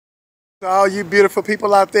To all you beautiful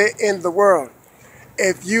people out there in the world,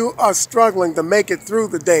 if you are struggling to make it through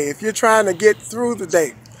the day, if you're trying to get through the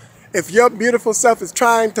day, if your beautiful self is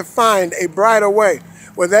trying to find a brighter way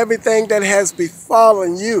with everything that has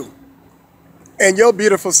befallen you and your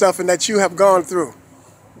beautiful self and that you have gone through,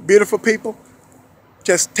 beautiful people,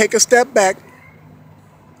 just take a step back,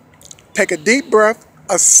 take a deep breath,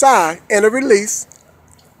 a sigh, and a release.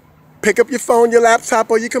 Pick up your phone, your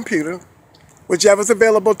laptop, or your computer, whichever's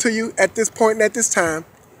available to you at this point and at this time,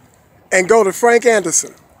 and go to Frank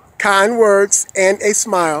Anderson, Kind Words and a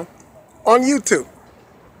Smile, on YouTube,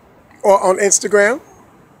 or on Instagram,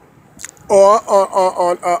 or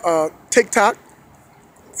on TikTok,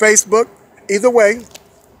 Facebook. Either way,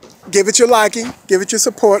 give it your liking, give it your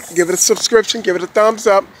support, give it a subscription, give it a thumbs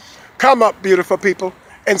up. Come up, beautiful people,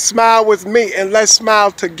 and smile with me, and let's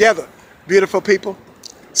smile together, beautiful people,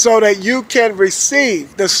 so that you can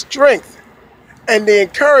receive the strength and the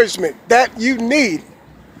encouragement that you need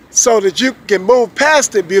so that you can move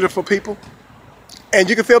past it, beautiful people, and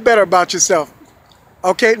you can feel better about yourself.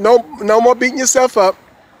 Okay, no more beating yourself up.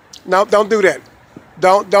 No, don't do that.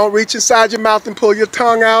 Don't reach inside your mouth and pull your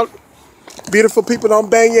tongue out. Beautiful people, don't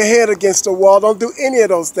bang your head against the wall. Don't do any of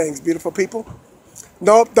those things, beautiful people.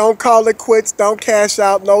 Nope, don't call it quits. Don't cash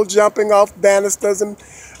out. No jumping off banisters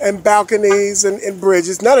and balconies and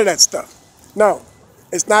bridges. None of that stuff. No.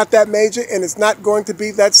 It's not that major, and it's not going to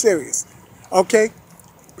be that serious, okay?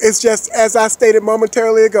 It's just, as I stated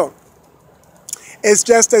momentarily ago, it's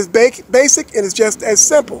just as basic and it's just as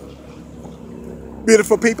simple,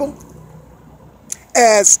 beautiful people,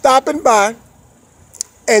 as stopping by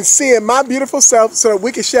and seeing my beautiful self so that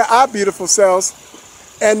we can share our beautiful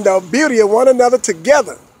selves and the beauty of one another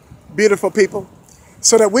together, beautiful people,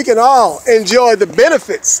 so that we can all enjoy the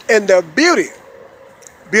benefits and the beauty,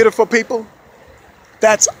 beautiful people,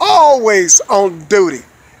 that's always on duty,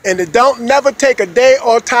 and it don't never take a day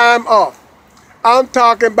or time off. I'm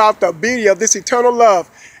talking about the beauty of this eternal love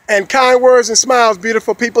and kind words and smiles,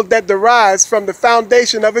 beautiful people, that derives from the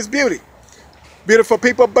foundation of His beauty, beautiful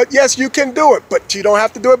people. But yes, you can do it, but you don't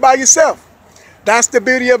have to do it by yourself. That's the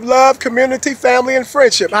beauty of love, community, family, and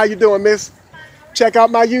friendship. How you doing, miss? Check out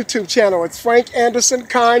my YouTube channel. It's Frank Anderson,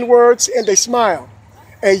 Kind Words and a Smile.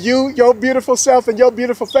 And you, your beautiful self, and your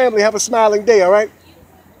beautiful family have a smiling day, all right?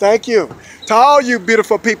 Thank you. To all you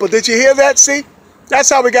beautiful people, did you hear that? See? That's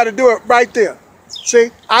how we got to do it right there. See?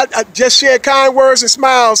 I just shared kind words and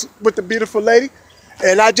smiles with the beautiful lady,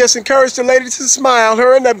 and I just encouraged the lady to smile,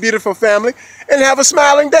 her and that beautiful family, and have a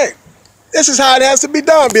smiling day. This is how it has to be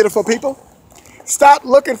done, beautiful people. Stop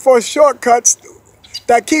looking for shortcuts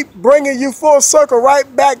that keep bringing you full circle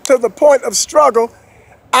right back to the point of struggle.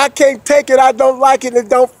 I can't take it, I don't like it, and it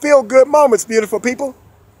don't feel good moments, beautiful people.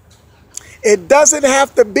 It doesn't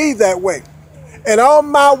have to be that way. And on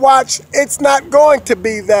my watch, it's not going to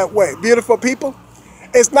be that way, beautiful people.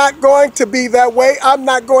 It's not going to be that way. I'm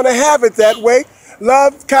not going to have it that way.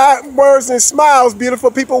 Love, kind words, and smiles, beautiful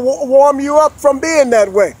people, will warm you up from being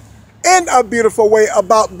that way. In a beautiful way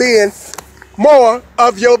about being more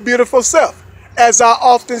of your beautiful self. As I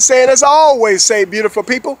often say, and as I always say, beautiful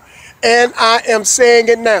people, and I am saying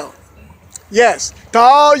it now. Yes, to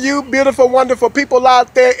all you beautiful, wonderful people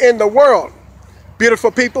out there in the world,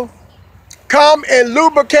 beautiful people, come and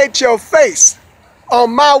lubricate your face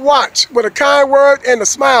on my watch with a kind word and a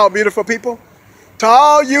smile, beautiful people. To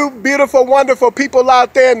all you beautiful, wonderful people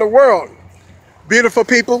out there in the world, beautiful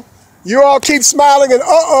people, you all keep smiling and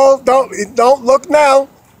don't look now.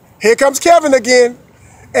 Here comes Kevin again.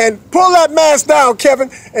 And pull that mask down, Kevin.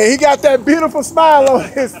 And he got that beautiful smile on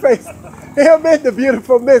his face. Him and the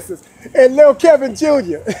beautiful missus. And little Kevin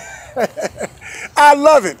Jr. I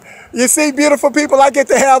love it. You see, beautiful people, I get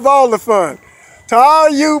to have all the fun. To all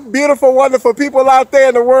you beautiful, wonderful people out there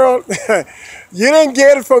in the world, you didn't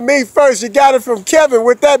get it from me first. You got it from Kevin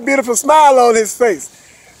with that beautiful smile on his face.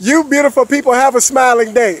 You beautiful people have a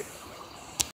smiling day.